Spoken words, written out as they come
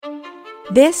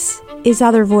This is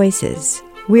Other Voices.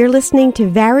 We're listening to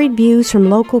varied views from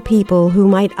local people who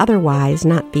might otherwise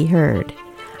not be heard.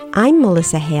 I'm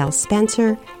Melissa Hale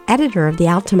Spencer, editor of the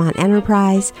Altamont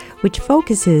Enterprise, which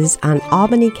focuses on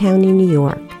Albany County, New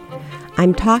York.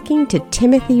 I'm talking to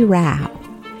Timothy Rao.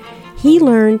 He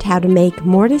learned how to make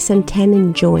mortise and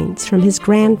tenon joints from his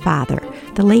grandfather,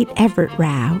 the late Everett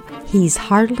Rao. He's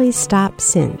hardly stopped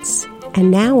since,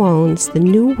 and now owns the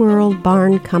New World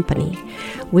Barn Company,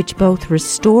 which both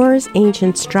restores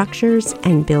ancient structures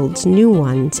and builds new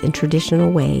ones in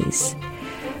traditional ways.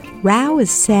 Rao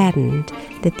is saddened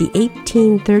that the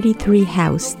 1833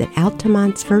 house that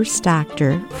Altamont's first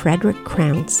doctor, Frederick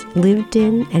Crounce, lived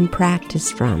in and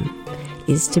practiced from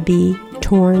is to be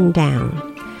torn down.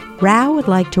 Rao would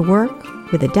like to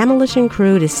work with a demolition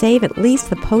crew to save at least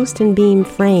the post and beam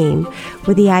frame,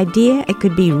 with the idea it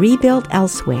could be rebuilt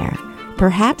elsewhere,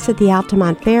 perhaps at the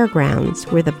Altamont Fairgrounds,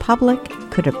 where the public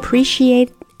could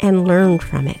appreciate and learn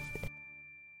from it.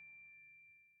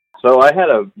 So I had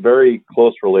a very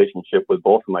close relationship with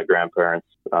both of my grandparents.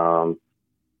 And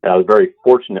I was very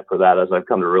fortunate for that, as I've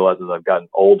come to realize as I've gotten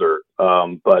older.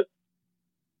 But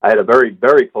I had a very,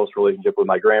 very close relationship with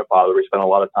my grandfather. We spent a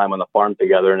lot of time on the farm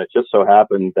together, and it just so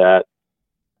happened that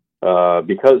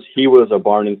because he was a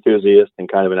barn enthusiast and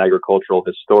kind of an agricultural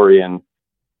historian,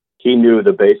 he knew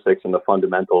the basics and the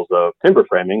fundamentals of timber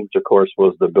framing, which of course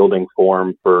was the building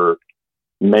form for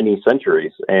many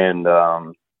centuries. And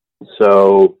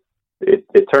so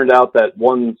it turned out that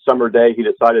one summer day he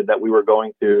decided that we were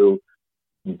going to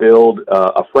build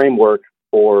a framework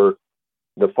for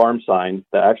the farm sign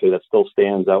that still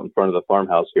stands out in front of the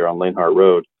farmhouse here on Lanehart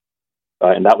Road.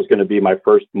 And that was going to be my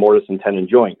first mortise and tenon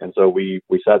joint. And so we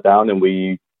sat down and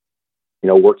we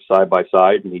worked side by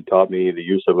side, and he taught me the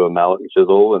use of a mallet and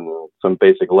chisel and some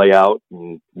basic layout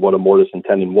and what a mortise and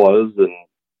tenon was. And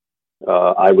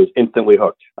I was instantly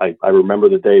hooked. I remember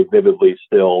the day vividly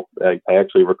still. I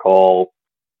actually recall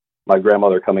my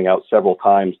grandmother coming out several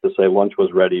times to say lunch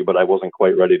was ready, but I wasn't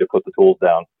quite ready to put the tools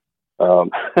down.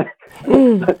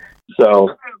 So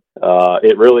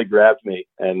it really grabbed me,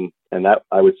 and that,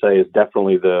 I would say, is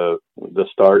definitely the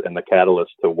start and the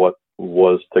catalyst to what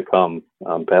was to come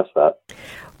past that.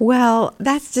 Well,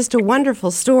 that's just a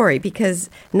wonderful story, because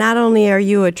not only are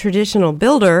you a traditional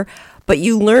builder, but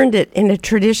you learned it in a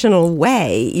traditional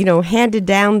way, handed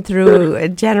down through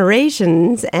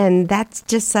generations, and that's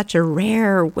just such a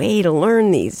rare way to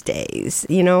learn these days.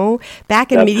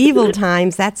 Back in medieval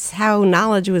times, that's how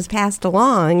knowledge was passed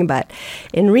along, but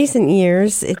in recent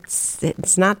years,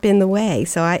 it's not been the way.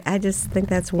 So I just think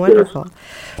that's wonderful.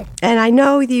 And I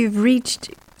know you've reached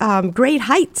great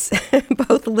heights,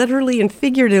 both literally and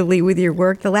figuratively, with your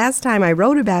work. The last time I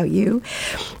wrote about you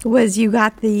was you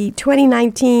got the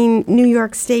 2019 New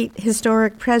York State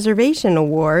Historic Preservation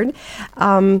Award,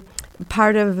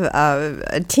 part of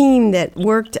a team that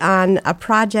worked on a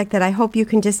project that I hope you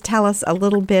can just tell us a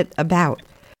little bit about.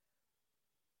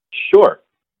 Sure.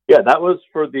 Yeah, that was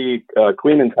for the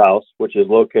Queemans House, which is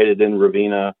located in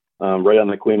Ravenna, right on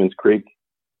the Queemans Creek.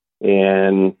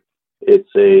 And it's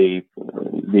the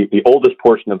oldest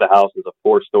portion of the house is a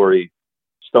 4-story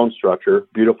stone structure,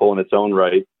 beautiful in its own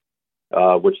right,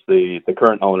 which the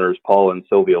current owners, Paul and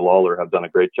Sylvia Lawler, have done a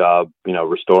great job,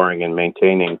 restoring and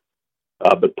maintaining.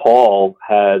 But Paul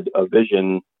had a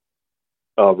vision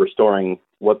of restoring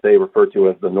what they refer to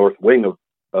as the north wing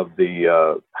of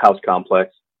the house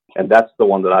complex, and that's the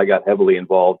one that I got heavily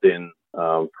involved in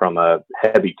from a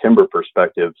heavy timber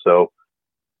perspective. So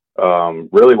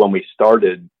really, when we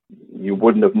started, you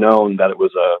wouldn't have known that it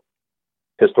was a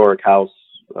historic house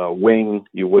wing.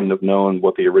 You wouldn't have known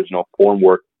what the original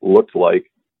formwork looked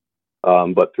like.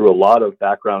 But through a lot of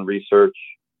background research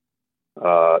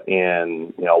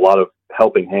and a lot of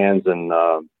helping hands and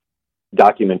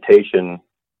documentation,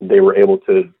 they were able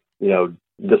to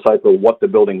decipher what the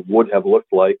building would have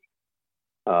looked like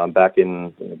back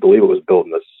in, I believe it was built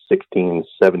in the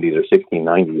 1670s or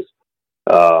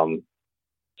 1690s.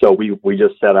 So we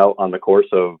just set out on the course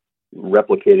of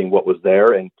replicating what was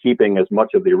there and keeping as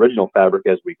much of the original fabric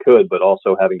as we could, but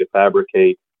also having to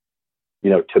fabricate,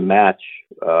 to match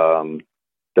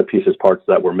the parts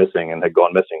that were missing and had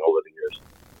gone missing over the years.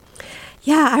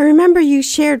 Yeah, I remember you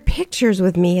shared pictures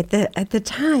with me at the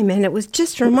time, and it was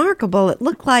just remarkable. It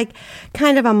looked like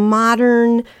kind of a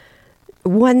modern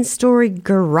one-story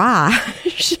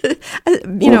garage,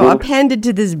 appended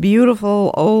to this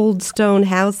beautiful old stone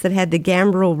house that had the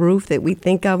gambrel roof that we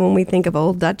think of when we think of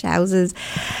old Dutch houses.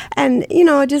 And,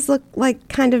 it just looked like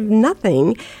kind of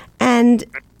nothing. And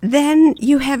then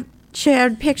you have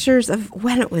shared pictures of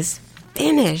when it was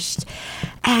finished,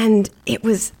 and it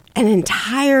was an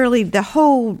entirely, the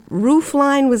whole roof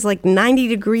line was like 90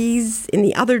 degrees in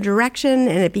the other direction,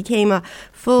 and it became a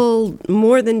full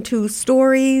more than 2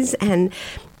 stories. And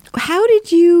how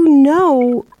did you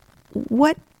know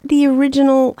what the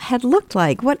original had looked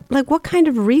like? What kind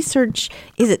of research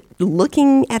is it?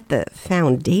 Looking at the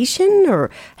foundation, or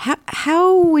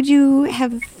how would you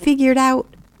have figured out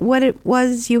what it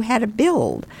was you had to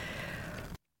build?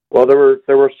 Well,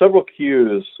 there were several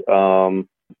cues,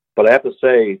 but I have to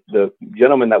say the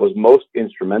gentleman that was most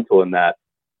instrumental in that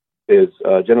is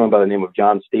a gentleman by the name of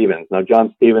John Stevens. Now,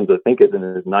 John Stevens, I think, is in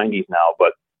his 90s now,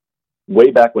 but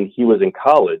way back when he was in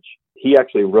college, he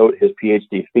actually wrote his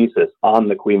PhD thesis on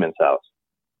the Queemans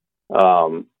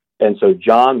house. And so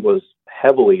John was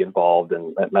heavily involved,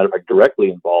 and as a matter of fact,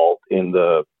 directly involved in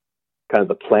the kind of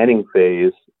the planning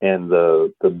phase and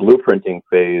the blueprinting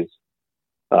phase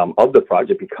of the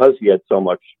project, because he had so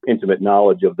much intimate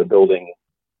knowledge of the building,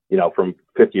 from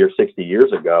 50 or 60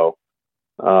 years ago.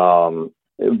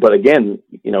 But again,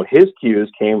 his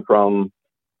cues came from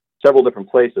several different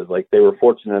places. Like, they were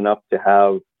fortunate enough to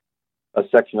have a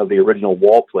section of the original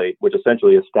wall plate, which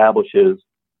essentially establishes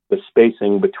the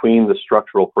spacing between the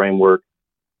structural framework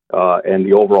and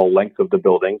the overall length of the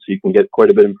building. So you can get quite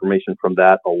a bit of information from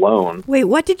that alone. Wait,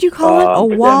 what did you call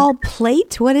it? A wall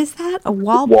plate? What is that? A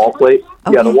wall plate?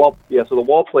 Okay. Yeah, so the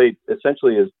wall plate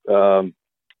essentially is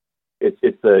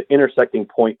it's the intersecting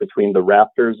point between the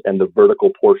rafters and the vertical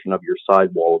portion of your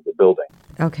side wall of the building.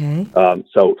 Okay.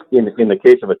 So in the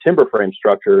case of a timber frame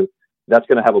structure, that's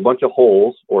going to have a bunch of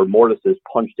holes or mortises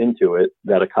punched into it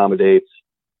that accommodates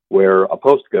where a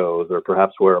post goes, or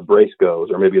perhaps where a brace goes,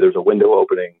 or maybe there's a window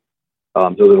opening.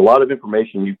 So there's a lot of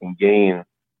information you can gain,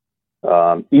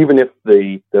 even if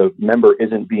the member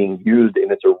isn't being used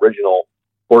in its original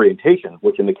orientation,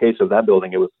 which in the case of that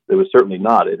building, it was certainly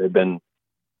not. It had been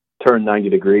turned 90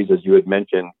 degrees, as you had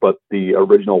mentioned, but the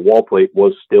original wall plate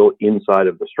was still inside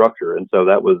of the structure. And so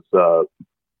that was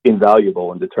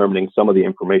invaluable in determining some of the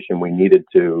information we needed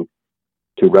to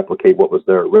replicate what was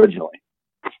there originally.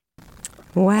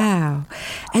 Wow.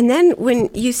 And then when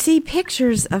you see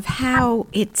pictures of how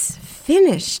it's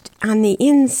finished on the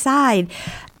inside,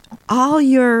 all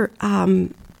your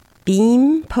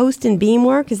post and beam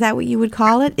work, is that what you would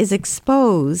call it, is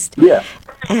exposed. Yeah.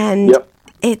 And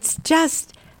it's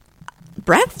just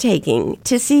breathtaking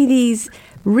to see these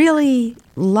really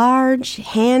large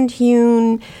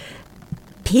hand-hewn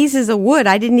pieces of wood.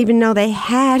 I didn't even know they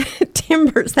had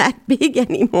timbers that big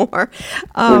anymore.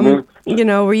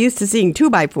 We're used to seeing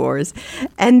 2x4s.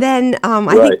 And then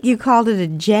I think you called it a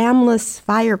jamless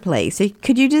fireplace. So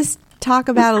could you just talk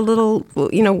about a little,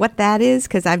 what that is?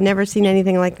 Because I've never seen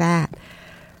anything like that.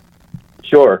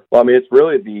 Sure. Well, I mean, it's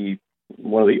really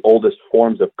one of the oldest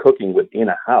forms of cooking within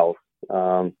a house.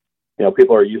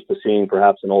 People are used to seeing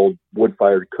perhaps an old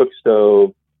wood-fired cook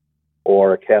stove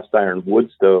or a cast iron wood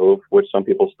stove, which some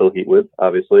people still heat with,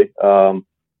 obviously.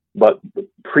 But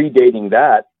predating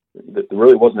that, there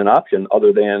really wasn't an option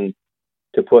other than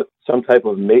to put some type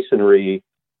of masonry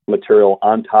material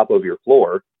on top of your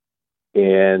floor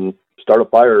and start a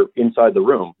fire inside the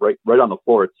room, right on the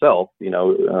floor itself,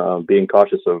 being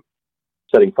cautious of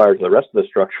setting fire to the rest of the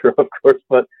structure, of course.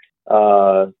 But,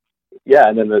 and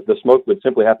then the smoke would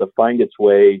simply have to find its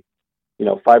way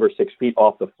 5 or 6 feet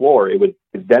off the floor. It would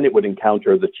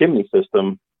encounter the chimney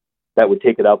system that would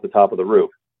take it out the top of the roof.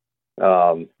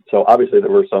 So obviously there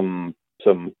were some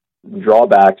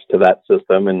drawbacks to that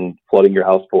system, and flooding your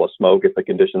house full of smoke if the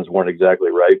conditions weren't exactly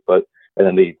right. And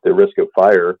then the risk of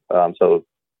fire. So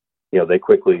they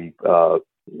quickly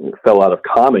fell out of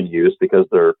common use because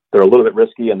they're a little bit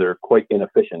risky and they're quite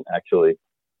inefficient actually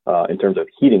in terms of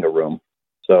heating a room.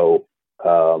 So.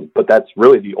 But that's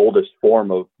really the oldest form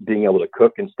of being able to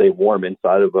cook and stay warm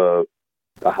inside of a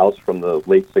house from the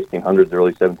late 1600s,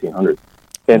 early 1700s.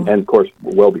 And of course,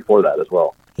 well before that as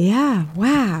well. Yeah,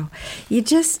 wow. You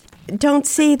just don't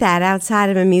see that outside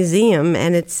of a museum,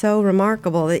 and it's so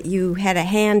remarkable that you had a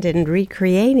hand in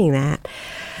recreating that.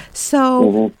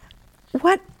 So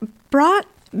what brought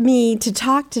me to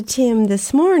talk to Tim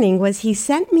this morning was he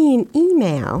sent me an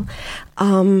email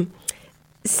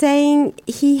saying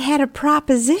he had a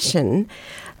proposition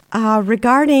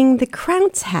regarding the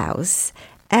Crounce House.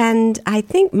 And I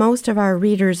think most of our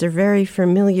readers are very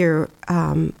familiar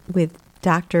with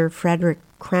Dr. Frederick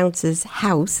Crounce's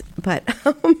house, but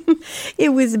it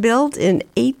was built in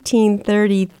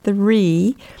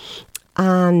 1833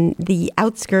 on the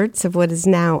outskirts of what is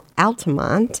now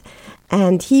Altamont,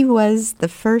 and he was the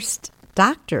first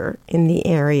doctor in the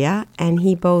area, and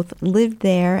he both lived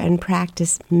there and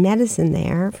practiced medicine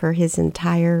there for his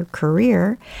entire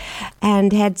career,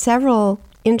 and had several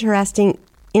interesting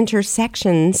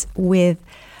intersections with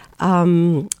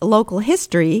local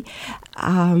history.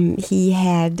 He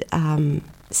had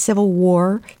Civil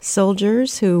War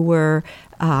soldiers who were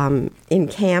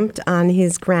encamped on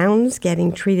his grounds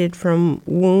getting treated from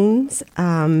wounds.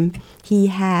 He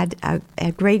had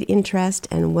a great interest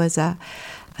and was a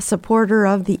supporter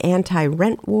of the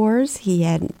anti-rent wars. He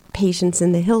had patients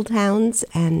in the hill towns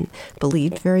and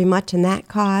believed very much in that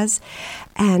cause.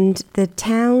 And the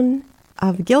town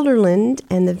of Guilderland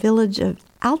and the village of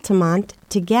Altamont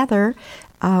together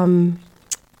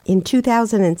in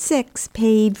 2006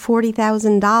 paid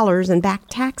 $40,000 in back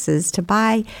taxes to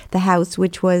buy the house,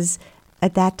 which was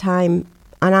at that time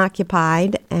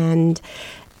unoccupied and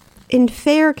in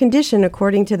fair condition,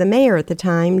 according to the mayor at the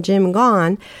time, Jim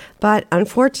Gaughan. But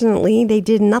unfortunately, they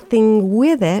did nothing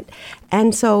with it,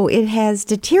 and so it has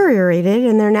deteriorated,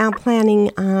 and they're now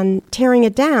planning on tearing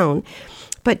it down.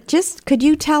 But just could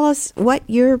you tell us what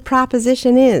your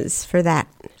proposition is for that?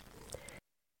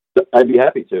 I'd be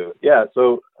happy to. Yeah,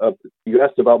 so you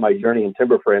asked about my journey in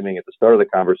timber framing at the start of the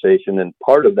conversation, and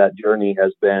part of that journey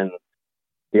has been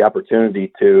the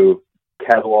opportunity to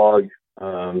catalog,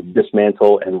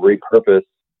 dismantle, and repurpose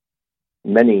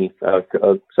many,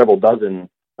 several dozen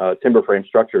timber frame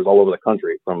structures all over the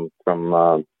country, from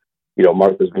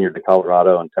Martha's Vineyard to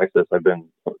Colorado and Texas. I've been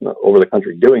over the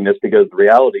country doing this because the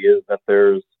reality is that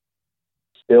there's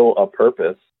still a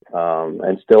purpose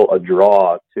and still a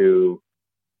draw to,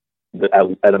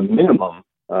 at a minimum,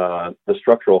 the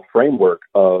structural framework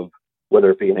of whether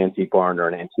it be an antique barn or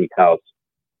an antique house.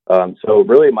 So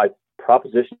really my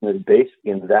proposition is based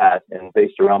in that and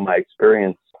based around my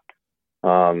experience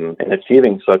in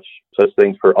achieving such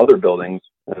things for other buildings.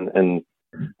 And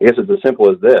I guess it's as simple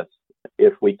as this.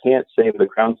 If we can't save the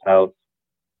Crown's House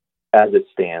as it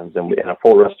stands, and a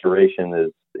full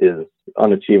restoration is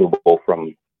unachievable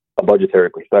from a budgetary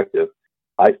perspective,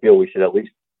 I feel we should at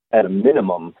least, at a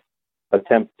minimum,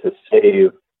 attempt to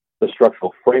save the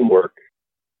structural framework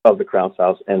of the Crown's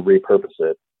House and repurpose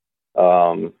it.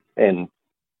 And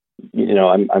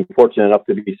I'm fortunate enough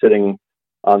to be sitting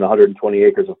on 120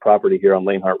 acres of property here on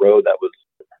Lanehart Road. That was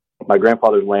my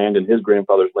grandfather's land and his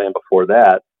grandfather's land before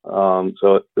that.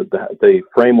 So the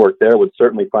framework there would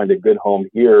certainly find a good home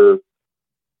here,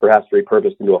 perhaps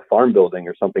repurposed into a farm building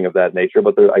or something of that nature.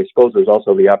 But I suppose there's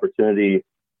also the opportunity,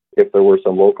 if there were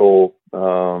some local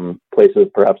places,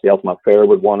 perhaps the Altamont Fair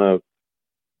would want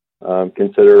to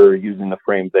consider using the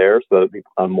frame there so that it'd be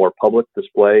on more public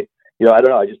display. I don't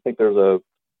know. I just think there's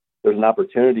an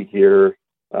opportunity here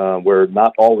where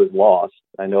not all is lost.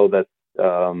 I know that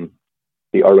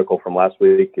the article from last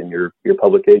week in your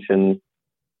publication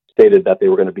stated that they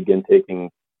were going to begin taking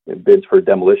bids for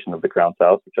demolition of the Crown's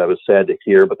House, which I was sad to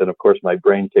hear. But then, of course, my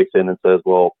brain kicks in and says,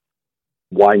 well,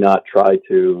 why not try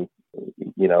to,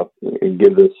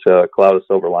 give this cloud a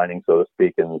silver lining, so to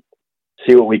speak, and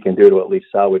see what we can do to at least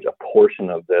salvage a portion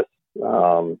of this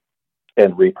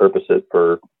and repurpose it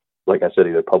for, like I said,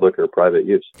 either public or private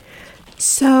use.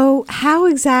 So how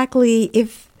exactly,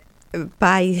 if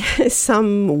by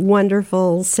some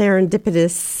wonderful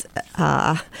serendipitous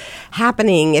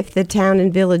happening, if the town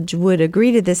and village would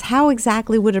agree to this, how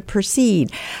exactly would it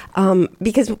proceed?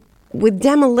 Because with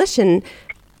demolition,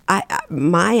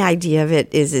 my idea of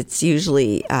it is it's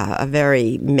usually a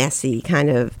very messy kind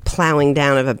of plowing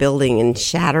down of a building and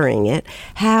shattering it.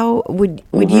 How would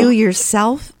you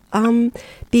yourself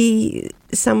be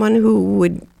someone who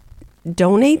would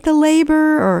donate the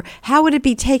labor, or how would it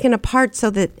be taken apart so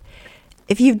that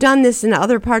if you've done this in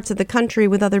other parts of the country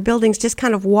with other buildings, just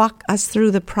kind of walk us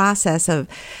through the process of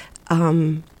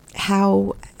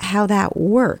how that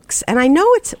works. And I know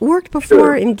it's worked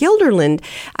before in Guilderland.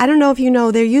 I don't know if you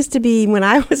know, there used to be, when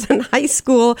I was in high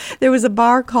school, there was a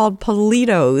bar called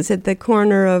Polito's at the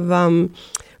corner of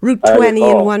Route 20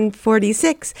 and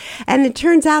 146. And it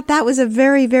turns out that was a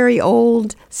very, very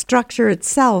old structure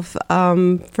itself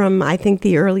from, I think,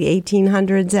 the early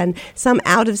 1800s. And some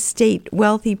out-of-state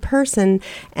wealthy person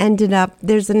ended up,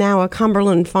 there's now a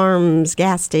Cumberland Farms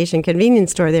gas station convenience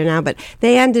store there now, but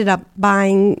they ended up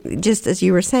buying, just as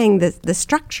you were saying, the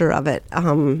structure of it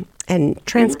and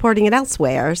transporting it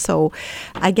elsewhere. So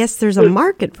I guess there's a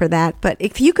market for that. But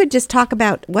if you could just talk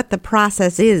about what the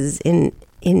process is in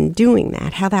doing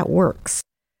that, how that works.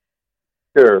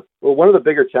 Sure. Well, one of the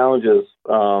bigger challenges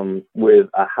with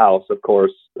a house, of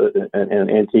course, an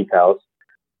antique house,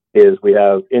 is we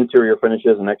have interior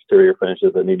finishes and exterior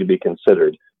finishes that need to be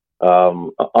considered.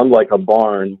 Unlike a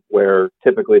barn, where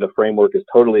typically the framework is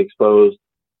totally exposed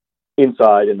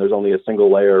inside and there's only a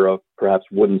single layer of perhaps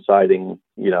wooden siding,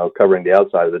 covering the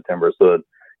outside of the timber, so that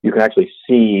you can actually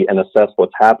see and assess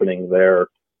what's happening there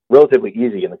relatively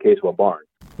easy in the case of a barn.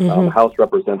 The house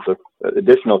represents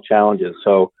additional challenges.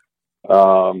 So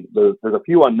there's a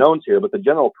few unknowns here, but the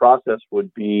general process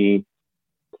would be,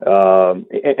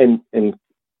 and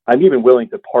I'm even willing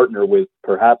to partner with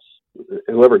perhaps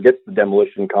whoever gets the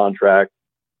demolition contract.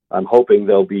 I'm hoping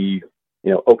they'll be,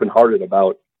 open-hearted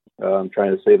about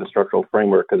trying to save the structural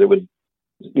framework, because it would,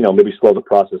 maybe slow the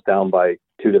process down by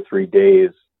 2 to 3 days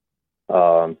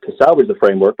to salvage the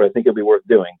framework, but I think it'll be worth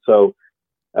doing. So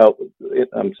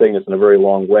I'm saying this in a very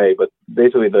long way, but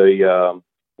basically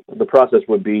the process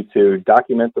would be to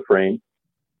document the frame,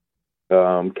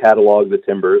 catalog the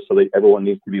timbers, so that everyone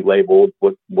needs to be labeled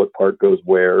what part goes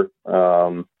where,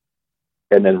 and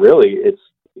then really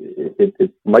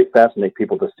it might fascinate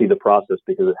people to see the process,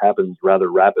 because it happens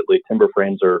rather rapidly. Timber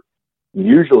frames are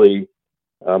usually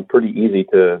pretty easy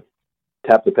to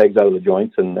tap the pegs out of the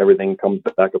joints, and everything comes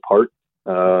back apart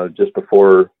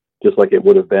just like it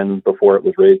would have been before it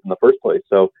was raised in the first place.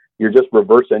 So you're just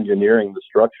reverse engineering the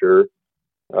structure,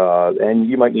 and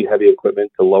you might need heavy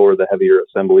equipment to lower the heavier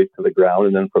assemblies to the ground,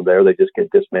 and then from there they just get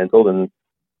dismantled and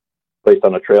placed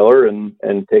on a trailer and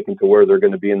taken to where they're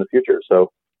going to be in the future.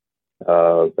 So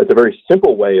it's a very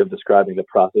simple way of describing the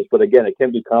process, but again, it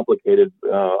can be complicated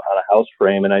on a house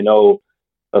frame, and I know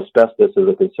asbestos is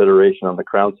a consideration on the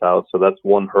Crown's house, so that's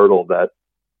one hurdle that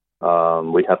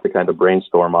we'd have to kind of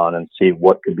brainstorm on and see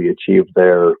what could be achieved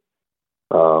there,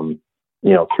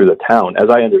 through the town. As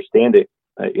I understand it,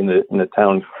 in the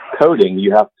town coding,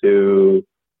 you have to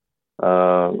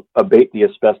abate the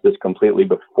asbestos completely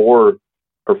before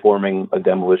performing a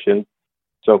demolition.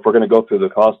 So if we're going to go through the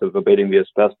cost of abating the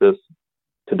asbestos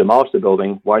to demolish the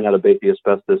building, why not abate the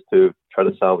asbestos to try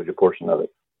to salvage a portion of it?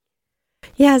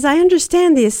 Yeah, as I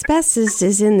understand, the asbestos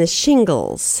is in the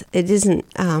shingles. It isn't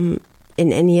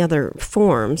in any other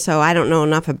form, so I don't know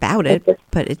enough about it,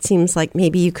 but it seems like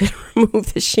maybe you could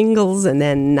remove the shingles and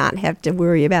then not have to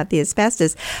worry about the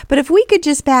asbestos. But if we could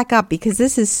just back up, because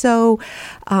this is so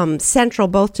central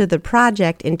both to the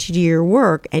project and to your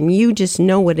work, and you just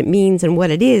know what it means and what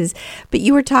it is, but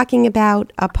you were talking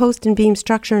about a post and beam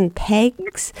structure and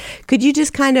pegs. Could you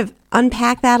just kind of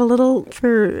unpack that a little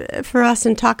for us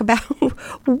and talk about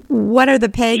what are the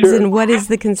pegs Sure. and what is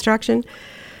the construction?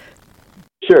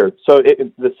 Sure. So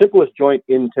the simplest joint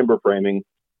in timber framing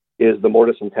is the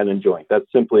mortise and tenon joint.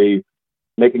 That's simply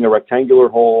making a rectangular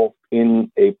hole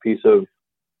in a piece of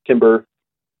timber,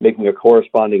 making a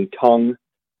corresponding tongue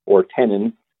or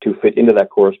tenon to fit into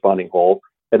that corresponding hole.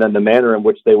 And then the manner in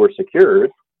which they were secured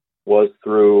was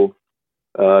through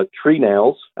tree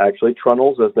nails, actually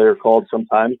trunnels as they're called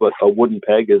sometimes, but a wooden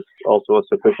peg is also a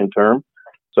sufficient term.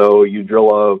 So you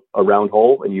drill a round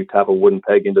hole and you tap a wooden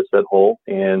peg into said hole,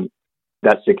 and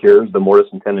that secures the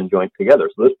mortise and tenon joint together.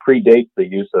 So this predates the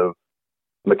use of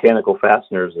mechanical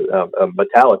fasteners,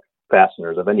 metallic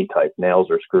fasteners of any type, nails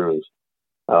or screws.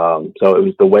 So it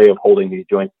was the way of holding these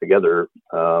joints together,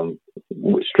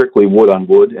 strictly wood on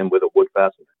wood and with a wood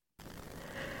fastener.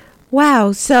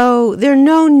 Wow. So there are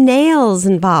no nails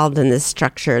involved in this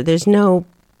structure. There's no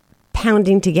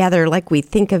pounding together like we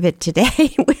think of it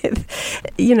today with,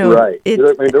 Right.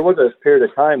 There was a period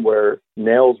of time where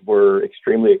nails were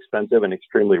extremely expensive and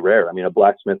extremely rare. I mean, a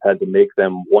blacksmith had to make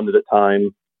them one at a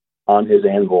time on his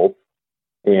anvil.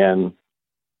 And,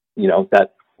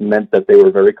 that meant that they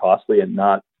were very costly and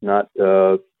not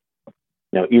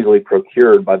easily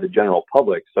procured by the general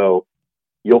public. So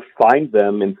you'll find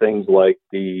them in things like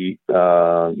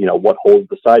what holds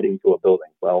the siding to a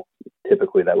building. Well,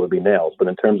 typically that would be nails. But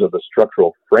in terms of the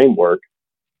structural framework,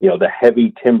 the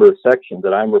heavy timber section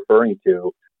that I'm referring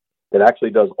to, that actually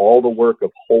does all the work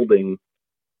of holding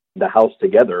the house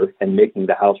together and making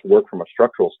the house work from a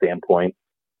structural standpoint,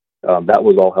 that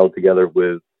was all held together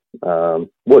with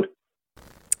wood.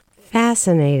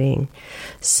 Fascinating.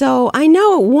 So I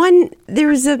know there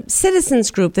was a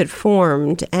citizens group that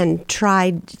formed and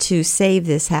tried to save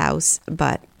this house,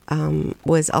 but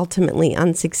was ultimately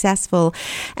unsuccessful.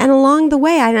 And along the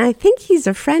way, and I think he's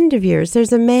a friend of yours,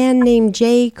 there's a man named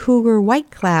J. Cougar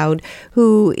Whitecloud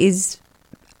who is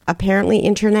apparently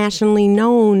internationally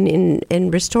known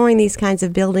in restoring these kinds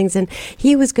of buildings, and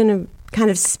he was going to kind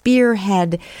of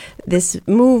spearhead this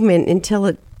movement until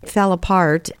it fell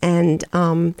apart, and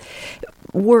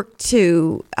work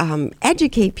to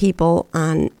educate people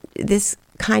on this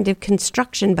kind of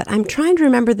construction. But I'm trying to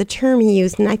remember the term he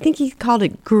used, and I think he called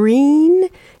it green.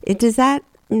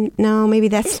 No, maybe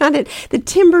that's not it. The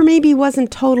timber maybe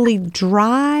wasn't totally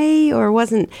dry or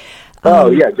wasn't.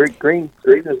 Green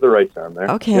is the right term there.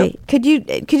 Okay, yep. Could you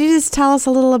just tell us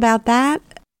a little about that?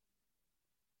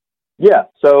 Yeah.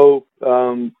 So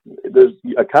there's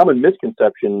a common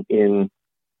misconception in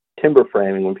timber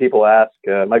framing, when people ask,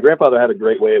 my grandfather had a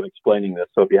great way of explaining this.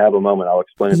 So if you have a moment, I'll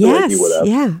explain it the way he would have.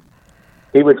 Yeah.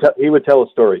 He would tell a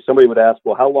story. Somebody would ask,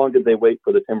 well, how long did they wait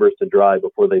for the timbers to dry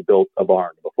before they built a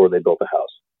barn, before they built a house?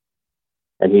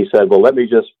 And he said, well, let me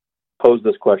just pose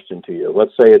this question to you.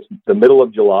 Let's say it's the middle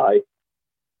of July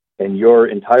and your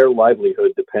entire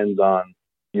livelihood depends on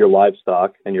your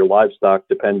livestock, and your livestock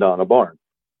depend on a barn.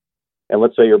 And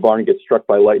let's say your barn gets struck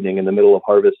by lightning in the middle of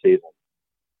harvest season.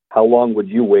 How long would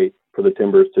you wait for the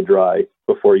timbers to dry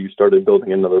before you started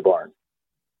building another barn?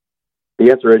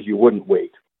 The answer is you wouldn't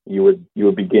wait. You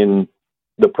would begin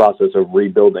the process of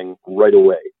rebuilding right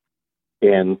away.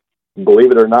 And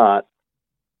believe it or not,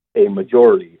 a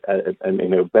majority, I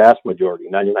mean a vast majority,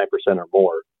 99% or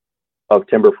more, of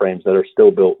timber frames that are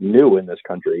still built new in this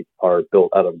country are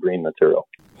built out of green material.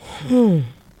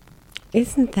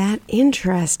 Isn't that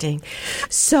interesting?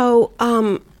 So,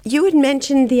 you had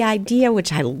mentioned the idea,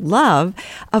 which I love,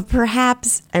 of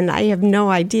perhaps, and I have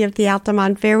no idea if the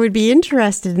Altamont Fair would be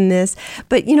interested in this,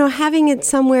 but, having it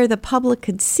somewhere the public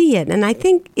could see it. And I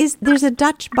think there's a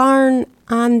Dutch barn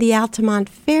on the Altamont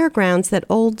Fairgrounds that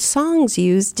Old Songs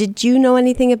use. Did you know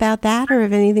anything about that or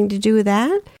have anything to do with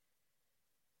that?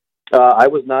 I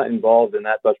was not involved in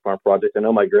that Dutch barn project. I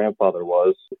know my grandfather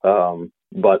was,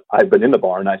 but I've been in the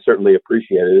barn. I certainly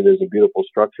appreciate it. It is a beautiful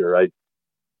structure.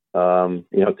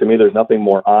 To me, there's nothing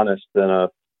more honest than a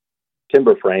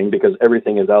timber frame because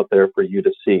everything is out there for you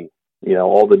to see.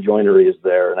 All the joinery is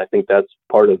there. And I think that's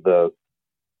part of the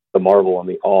marvel and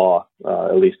the awe,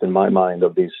 at least in my mind,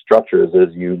 of these structures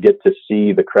is you get to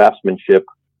see the craftsmanship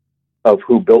of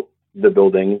who built the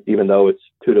building, even though it's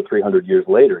 200 to 300 years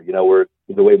later.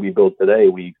 The way we build today,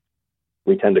 we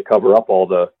tend to cover up all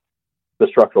the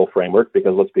structural framework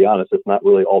because let's be honest, it's not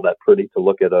really all that pretty to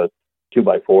look at a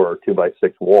 2x4 or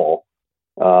 2x6 wall.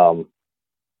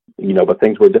 But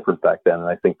things were different back then. And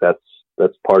I think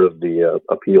that's part of the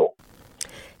appeal.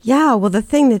 Yeah, well, the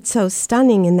thing that's so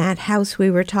stunning in that house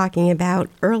we were talking about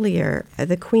earlier,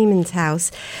 the Queeman's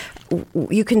house,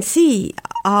 you can see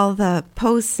all the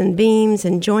posts and beams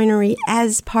and joinery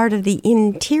as part of the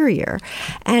interior.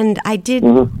 And I did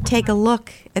take a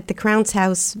look at the Crounse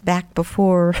house back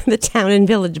before the town and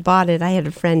village bought it. I had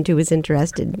a friend who was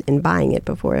interested in buying it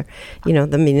before,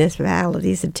 the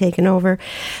municipalities had taken over.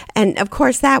 And of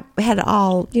course that had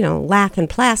all, lath and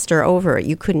plaster over it.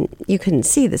 You couldn't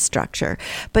see the structure.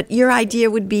 But your idea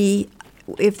would be,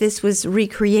 if this was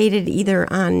recreated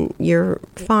either on your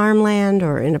farmland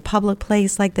or in a public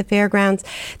place like the fairgrounds,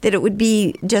 that it would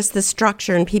be just the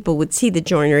structure and people would see the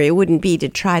joinery. It wouldn't be to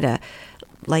try to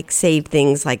save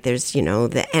things like there's,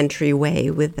 the entryway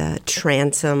with the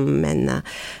transom and the,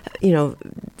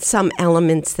 some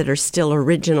elements that are still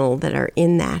original that are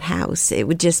in that house. It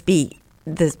would just be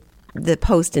the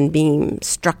post and beam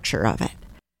structure of it.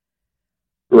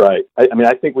 Right.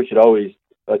 I think we should always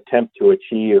attempt to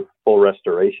achieve full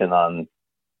restoration on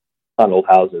old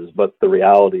houses, but the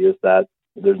reality is that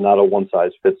there's not a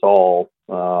one-size-fits-all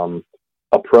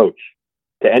approach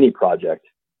to any project.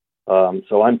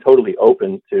 So I'm totally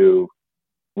open to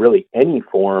really any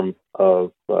form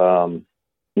of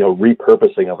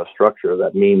repurposing of a structure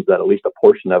that means that at least a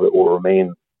portion of it will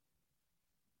remain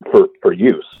for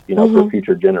use, for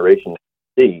future generations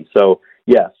to see. So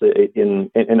yes,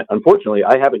 and unfortunately,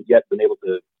 I haven't yet been able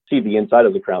to see the inside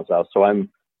of the Crounse house. So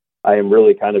I am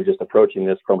really kind of just approaching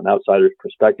this from an outsider's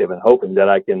perspective and hoping that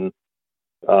I can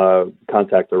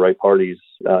contact the right parties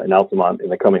in Altamont in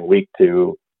the coming week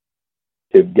to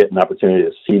get an opportunity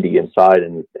to see the inside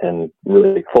and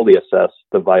really fully assess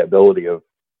the viability of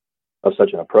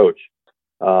such an approach.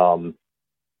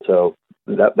 So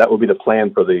that will be the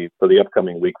plan for the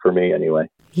upcoming week for me anyway.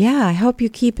 Yeah, I hope you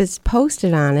keep us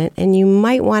posted on it, and you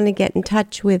might want to get in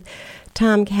touch with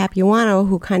Tom Capuano,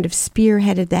 who kind of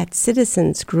spearheaded that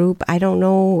citizens group. I don't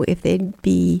know if they'd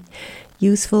be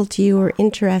useful to you or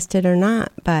interested or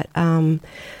not, but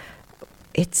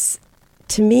it's,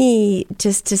 to me,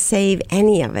 just to save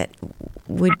any of it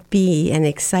would be an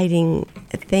exciting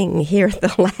thing here at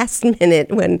the last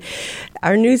minute when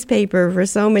our newspaper for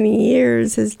so many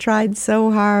years has tried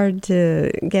so hard to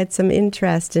get some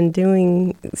interest in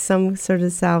doing some sort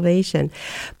of salvation.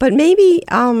 But maybe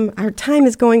our time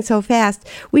is going so fast,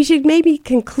 we should maybe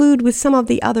conclude with some of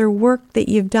the other work that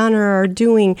you've done or are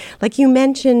doing. Like you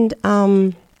mentioned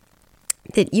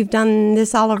that you've done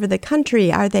this all over the country.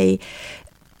 Are they,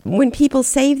 when people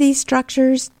save these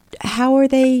structures, how are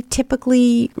they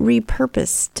typically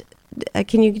repurposed?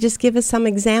 Can you just give us some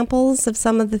examples of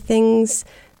some of the things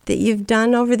that you've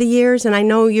done over the years? And I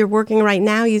know you're working right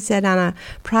now, you said, on a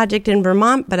project in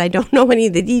Vermont, but I don't know any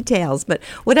of the details. But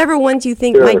whatever ones you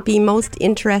think might be most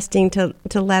interesting to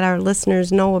let our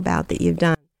listeners know about that you've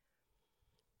done.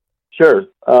 Sure.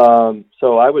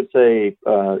 So I would say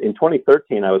in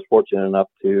 2013, I was fortunate enough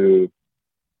to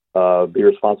be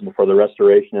responsible for the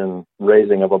restoration and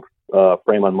raising of a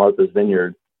frame on Martha's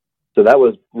Vineyard. So that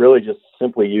was really just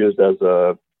simply used as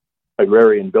a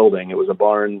agrarian building. It was a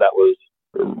barn that was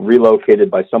relocated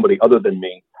by somebody other than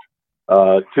me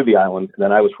to the island. And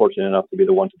then I was fortunate enough to be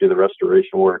the one to do the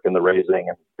restoration work and the raising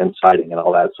and siding and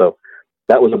all that. So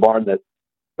that was a barn that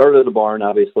started as a barn,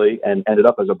 obviously, and ended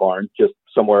up as a barn just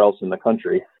somewhere else in the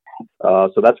country.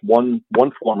 So that's one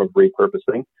form of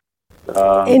repurposing.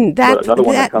 And another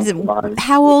one that comes to mind.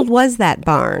 How old was that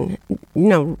barn?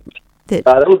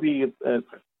 That would be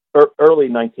early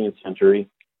 19th century.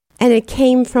 And it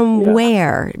came from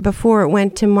where before it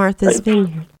went to Martha's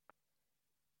Vineyard?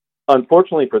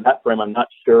 Unfortunately for that frame, I'm not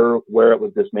sure where it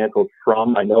was dismantled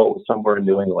from. I know it was somewhere in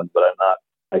New England, but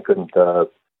I couldn't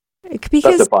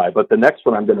specify. But the next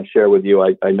one I'm going to share with you,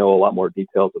 I know a lot more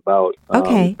details about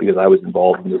because I was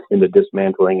involved in the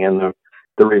dismantling and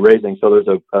the re-raising. So there's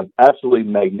an absolutely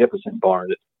magnificent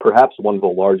barn. It's perhaps one of the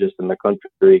largest in the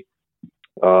country,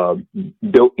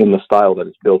 built in the style that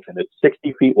it's built in. It's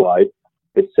 60 feet wide.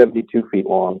 It's 72 feet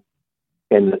long.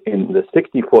 And in the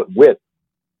 60-foot width,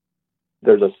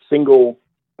 there's a single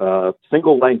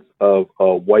length of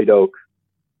white oak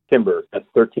timber that's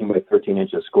 13 by 13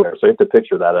 inches square. So you have to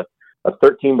picture that, a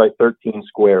 13 by 13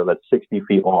 square that's 60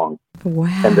 feet long. Wow.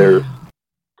 And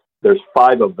there's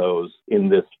 5 of those in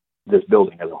this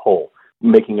building as a whole,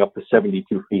 making up the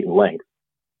 72 feet in length.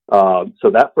 So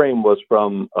that frame was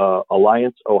from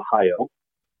Alliance, Ohio,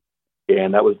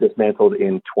 and that was dismantled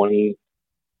in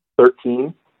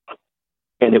 2013,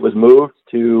 and it was moved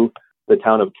to the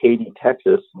town of Katy,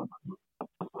 Texas,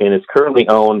 and it's currently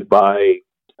owned by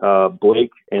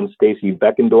Blake and Stacy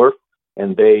Beckendorf,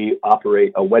 and they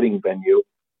operate a wedding venue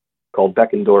called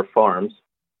Beckendorf Farms,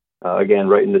 again,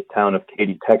 right in the town of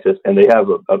Katy, Texas, and they have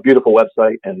a beautiful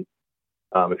website, and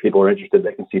if people are interested,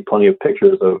 they can see plenty of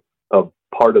pictures of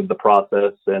part of the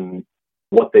process and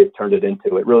what they've turned it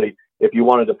into. It really, if you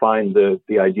wanted to find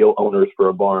the ideal owners for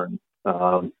a barn,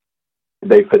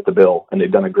 they fit the bill, and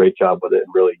they've done a great job with it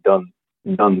and really done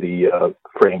the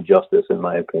frame justice, in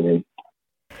my opinion.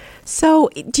 So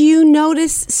do you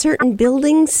notice certain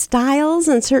building styles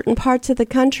in certain parts of the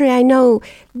country? I know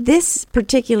this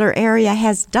particular area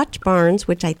has Dutch barns,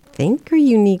 which I think are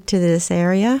unique to this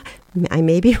area. I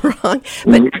may be wrong,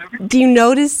 but do you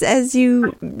notice as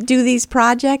you do these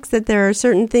projects that there are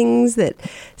certain things that,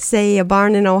 say, a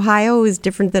barn in Ohio is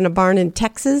different than a barn in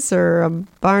Texas, or a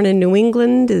barn in New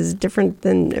England is different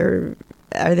than, or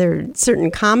are there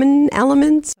certain common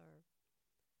elements?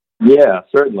 Yeah,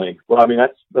 certainly. Well, I mean,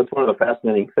 that's one of the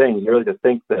fascinating things, really, to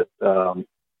think that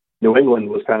New England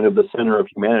was kind of the center of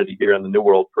humanity here in the New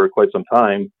World for quite some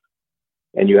time,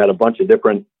 and you had a bunch of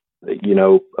different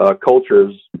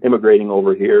cultures immigrating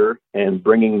over here and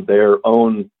bringing their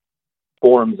own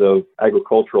forms of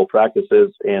agricultural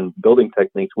practices and building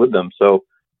techniques with them. So,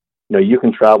 you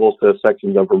can travel to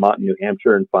sections of Vermont and New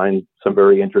Hampshire and find some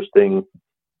very interesting,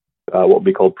 what would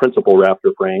be called principal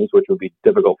rafter frames, which would be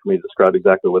difficult for me to describe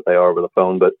exactly what they are over the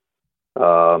phone, but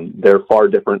they're far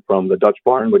different from the Dutch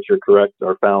barn, which you're correct,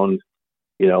 are found,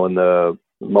 in the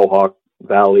Mohawk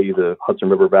Valley, the Hudson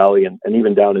River Valley, and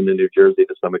even down into New Jersey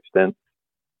to some extent.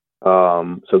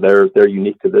 So they're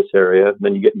unique to this area. And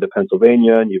then you get into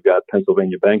Pennsylvania, and you've got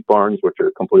Pennsylvania bank barns, which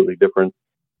are completely different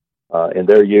in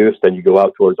their use. Then you go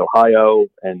out towards Ohio,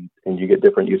 and you get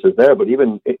different uses there. But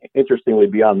even interestingly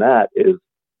beyond that is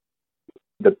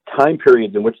the time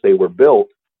periods in which they were built.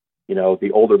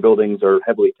 The older buildings are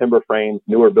heavily timber framed.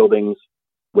 Newer buildings,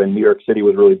 when New York City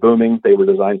was really booming, they were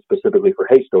designed specifically for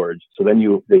hay storage. So then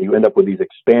you end up with these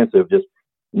expansive, just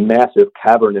massive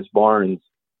cavernous barns,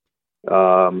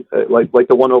 like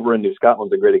the one over in New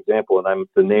Scotland's a great example, and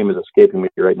the name is escaping me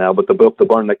right now. But the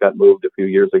barn that got moved a few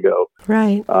years ago,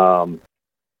 right?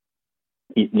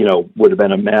 Would have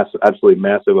been absolutely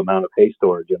massive amount of hay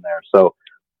storage in there. So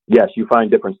yes, you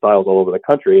find different styles all over the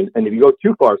country, and if you go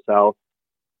too far south,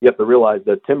 you have to realize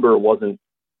that timber wasn't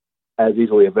as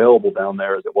easily available down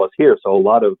there as it was here. So a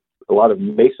lot of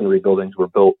masonry buildings were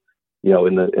built,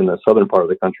 in the southern part of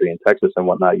the country, in Texas and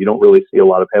whatnot. You don't really see a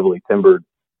lot of heavily timbered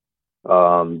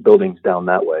buildings down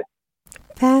that way.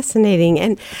 Fascinating.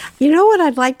 And you know what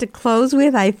I'd like to close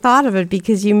with? I thought of it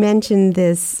because you mentioned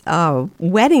this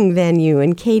wedding venue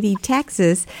in Katy,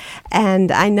 Texas.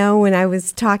 And I know when I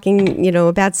was talking,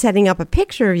 about setting up a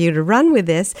picture of you to run with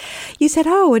this, you said,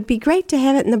 oh, it'd be great to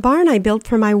have it in the barn I built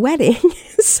for my wedding.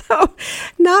 So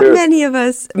not Sure. many of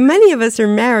us are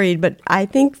married, but I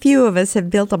think few of us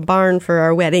have built a barn for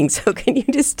our wedding. So can you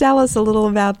just tell us a little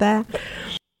about that?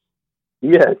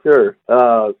 Yeah, sure.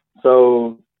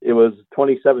 So it was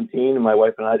 2017, and my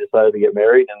wife and I decided to get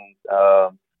married, and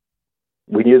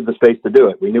we needed the space to do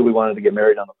it. We knew we wanted to get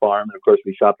married on the farm, and of course,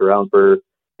 we shopped around for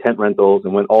tent rentals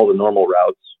and went all the normal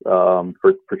routes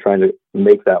for trying to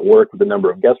make that work with the number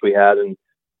of guests we had. And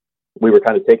we were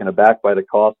kind of taken aback by the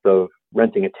cost of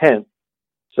renting a tent.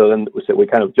 So then we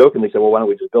kind of jokingly said, well, why don't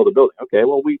we just build a building? Okay,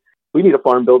 well, we need a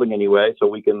farm building anyway, so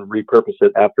we can repurpose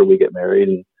it after we get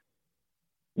married.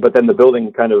 But then the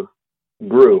building kind of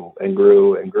grew and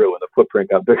grew and grew, and the footprint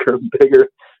got bigger and bigger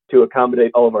to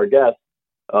accommodate all of our guests.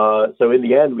 So in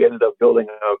the end, we ended up building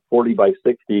a 40 by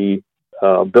 60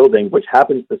 building, which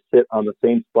happens to sit on the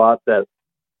same spot that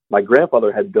my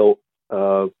grandfather had built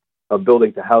a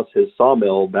building to house his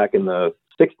sawmill back in the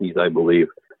 60s, I believe,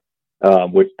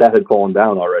 which that had fallen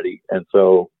down already. And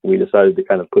so we decided to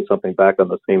kind of put something back on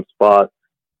the same spot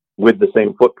with the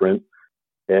same footprint.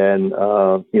 And,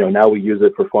 now we use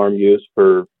it for farm use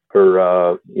for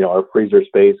our freezer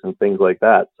space and things like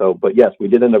that. So, but yes, we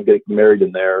did end up getting married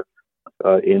in there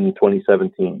in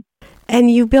 2017.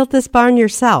 And you built this barn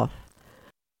yourself?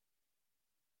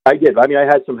 I did. I mean, I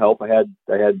had some help. I had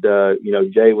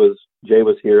Jay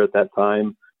was here at that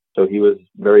time, so he was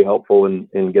very helpful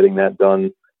in getting that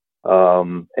done.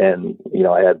 And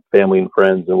I had family and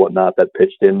friends and whatnot that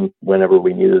pitched in whenever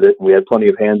we needed it. And we had plenty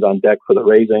of hands on deck for the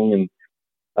raising and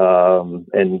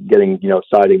getting,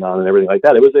 siding on and everything like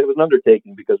that. It was an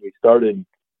undertaking because we started,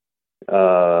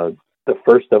 the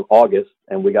 1st of August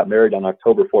and we got married on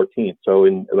October 14th. So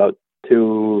in about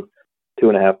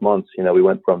 2.5 months, we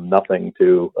went from nothing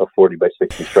to a 40 by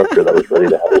 60 structure that was ready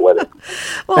to have a wedding.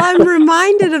 Well, I'm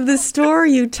reminded of the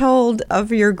story you told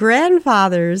of your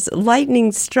grandfather's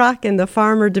lightning struck and the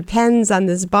farmer depends on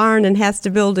this barn and has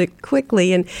to build it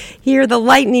quickly. And here the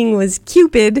lightning was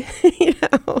Cupid,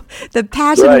 the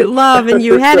passionate love, and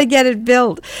you had to get it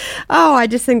built. Oh, I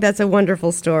just think that's a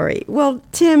wonderful story. Well,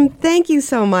 Tim, thank you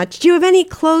so much. Do you have any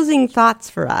closing thoughts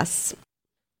for us?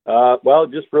 Well,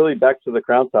 just really back to the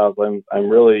Crown Top. I'm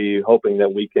really hoping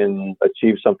that we can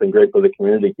achieve something great for the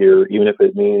community here, even if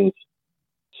it means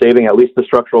saving at least the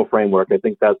structural framework. I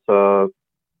think that's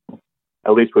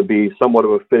at least would be somewhat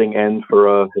of a fitting end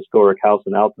for a historic house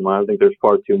in Altamont. I think there's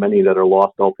far too many that are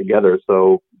lost altogether.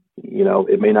 So,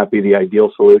 it may not be the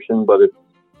ideal solution, but it's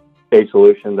a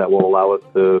solution that will allow us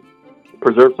to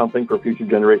preserve something for future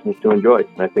generations to enjoy.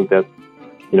 And I think that,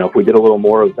 if we did a little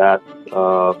more of that,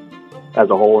 as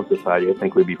a whole in society, I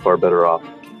think we'd be far better off.